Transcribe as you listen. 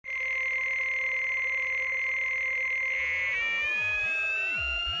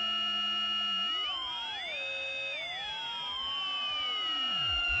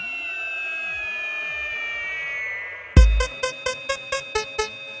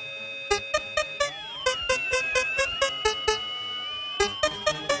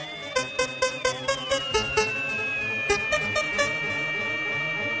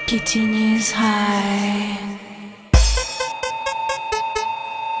Kittin is high.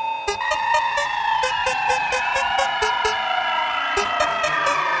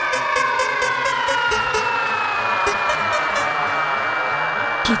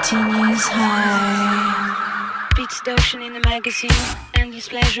 Kittin is high. Beats the ocean in the magazine, endless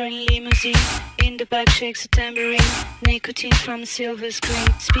pleasure in limousine. In the back shakes a tambourine, nicotine from a silver screen.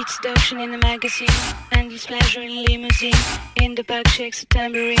 Speeds the ocean in the magazine, endless pleasure in limousine. In the back shakes a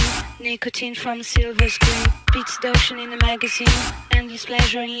tambourine, nicotine from a silver screen. Beats the ocean in the magazine, endless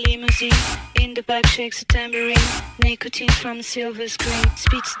pleasure in limousine. In the back shakes a tambourine, nicotine from a silver screen.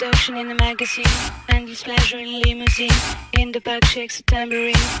 Speeds the ocean in the magazine, endless pleasure in limousine. In the back shakes a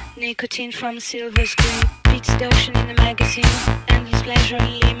tambourine, nicotine from a silver screen. Beats the ocean in the magazine, endless pleasure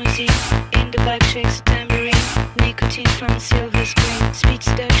in limousine. In the back shakes a tambourine, nicotine from a silver screen. Speeds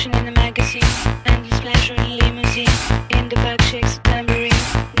the ocean in the magazine, endless pleasure in limousine. In the back shakes a tambourine,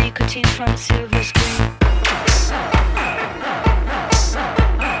 nicotine from a silver screen.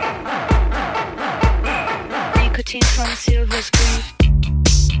 Nicotine from a silver screen.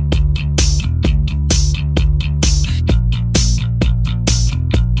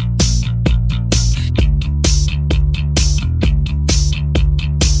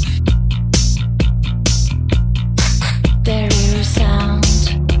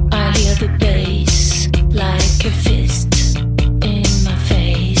 Like a fist in my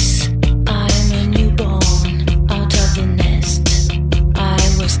face. I'm a newborn out of the nest. I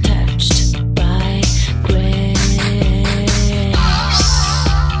was touched by grace.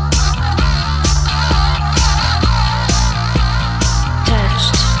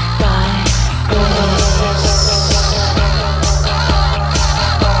 Touched by grace.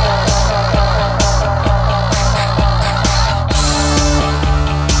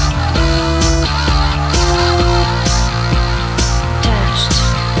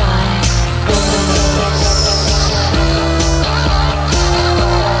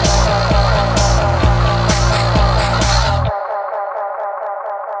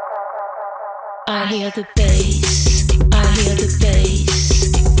 I hear the bass, I hear the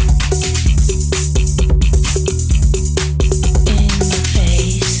bass in my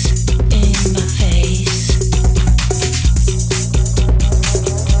face, in my face.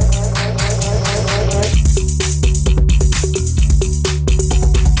 In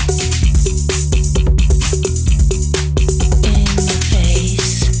my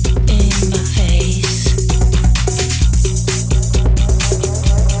face, in my face.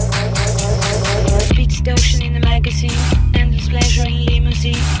 The ocean in the magazine, endless pleasure in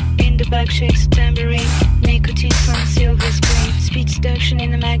limousine. In the back shakes a tambourine, nicotine from a silver screen. Speeds the ocean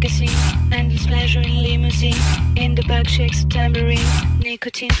in the magazine, endless pleasure in limousine. In the back shakes a tambourine,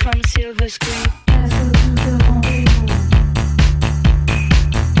 nicotine from a silver screen.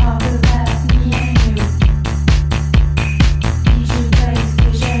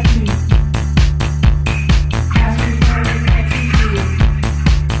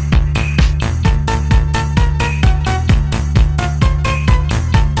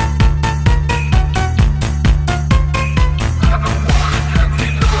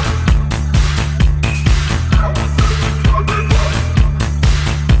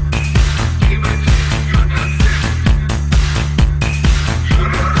 Keep it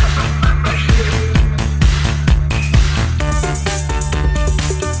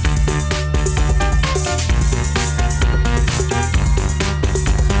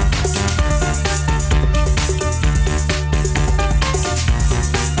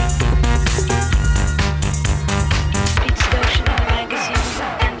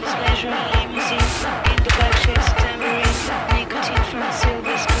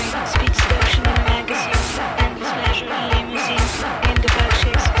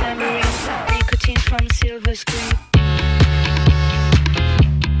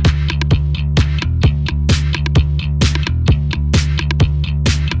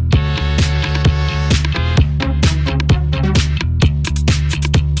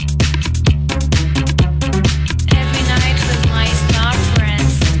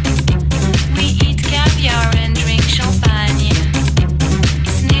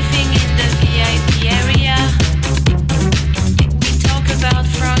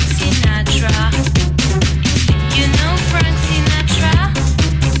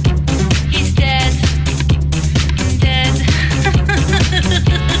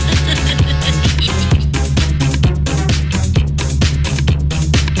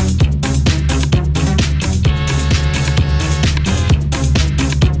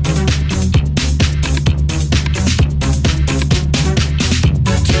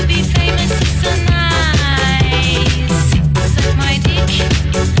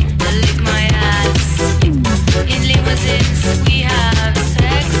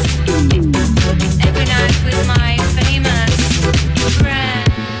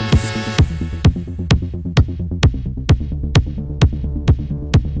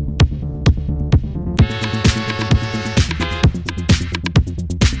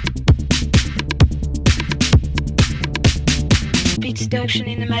Speed seduction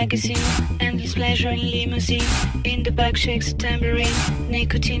in the magazine, endless pleasure in limousine. In the back shakes a tambourine,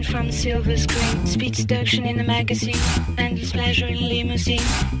 nicotine from the silver screen. Speed seduction in the magazine, endless pleasure in limousine.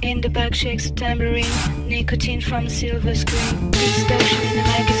 In the back shakes a tambourine, nicotine from the silver screen. Speed seduction in the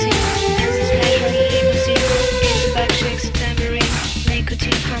magazine, endless pleasure in limousine. In the back shakes a tambourine,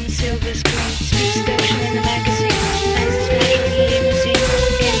 nicotine from the silver screen. Speed seduction in the magazine, endless pleasure in limousine.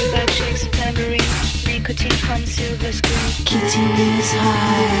 In the back shakes a tambourine, nicotine from the silver screen. Kittin is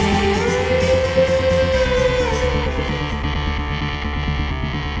high.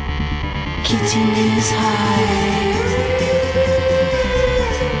 Kittin is high.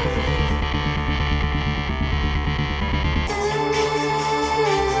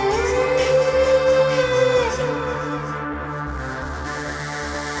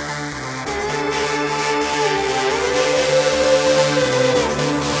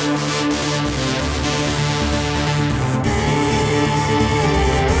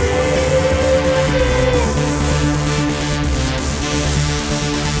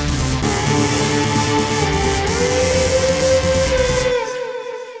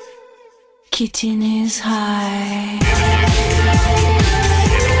 Kittin is high.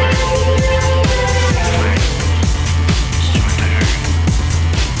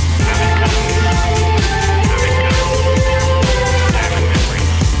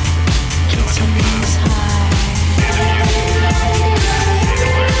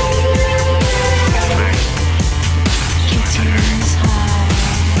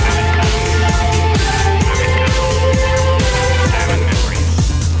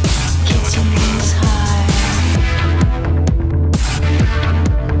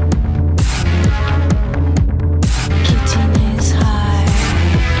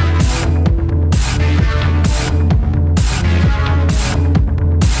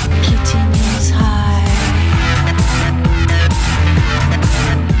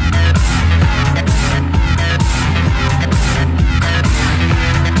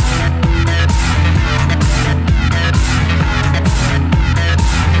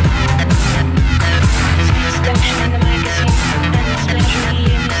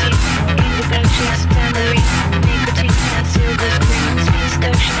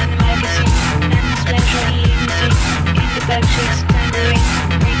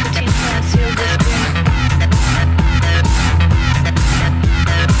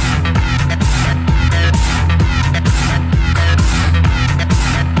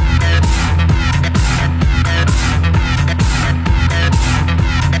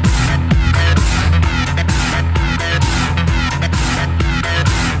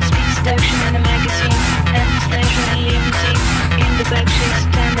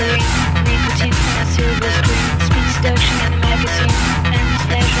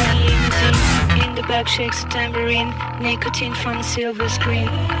 Shakes a tambourine, nicotine from the silver screen.